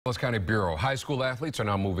Pinellas County Bureau. High school athletes are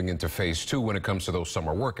now moving into phase 2 when it comes to those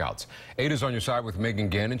summer workouts. Ada's on your side with Megan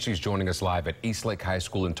Gannon. She's joining us live at Eastlake High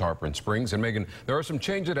School in Tarpon Springs. And Megan, there are some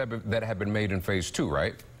changes that have been made in phase 2,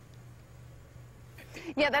 right?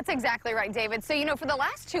 Yeah, that's exactly right, David. So, for the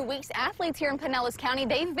last 2 weeks, athletes here in Pinellas County,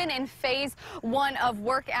 they've been in phase 1 of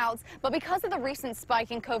workouts. But because of the recent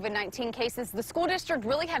spike in COVID-19 cases, the school district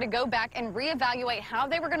really had to go back and reevaluate how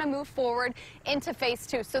they were going to move forward into phase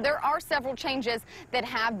 2. So there are several changes that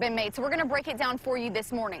have been made. So we're going to break it down for you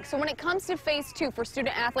this morning. So when it comes to phase 2 for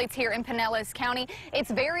student athletes here in Pinellas County,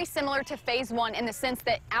 it's very similar to phase 1 in the sense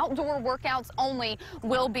that outdoor workouts only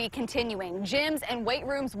will be continuing. Gyms and weight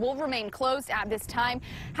rooms will remain closed at this time.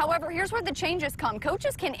 However, here's where the changes come.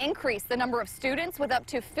 Coaches can increase the number of students with up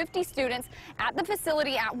to 50 students at the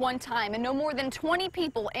facility at one time and no more than 20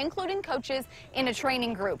 people, including coaches, in a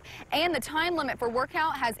training group. And the time limit for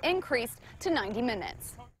workout has increased to 90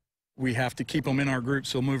 minutes. We have to keep them in our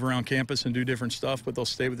groups. They'll move around campus and do different stuff, but they'll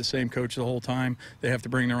stay with the same coach the whole time. They have to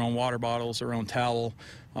bring their own water bottles, their own towel.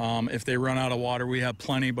 If they run out of water, we have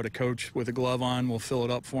plenty, but a coach with a glove on will fill it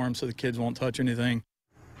up for them so the kids won't touch anything.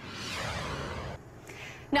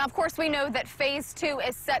 Now, of course, we know that phase 2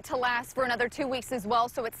 is set to last for another 2 weeks as well,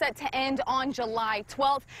 so it's set to end on July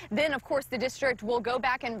 12th. Then, of course, the district will go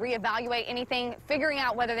back and reevaluate anything, figuring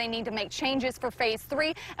out whether they need to make changes for phase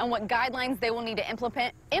 3 and what guidelines they will need to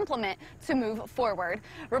implement to move forward.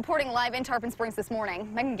 Reporting live in Tarpon Springs this morning,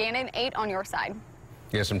 Megan Gannon, 8 on your side.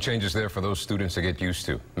 Yeah, some changes there for those students to get used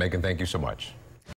to. Megan, thank you so much.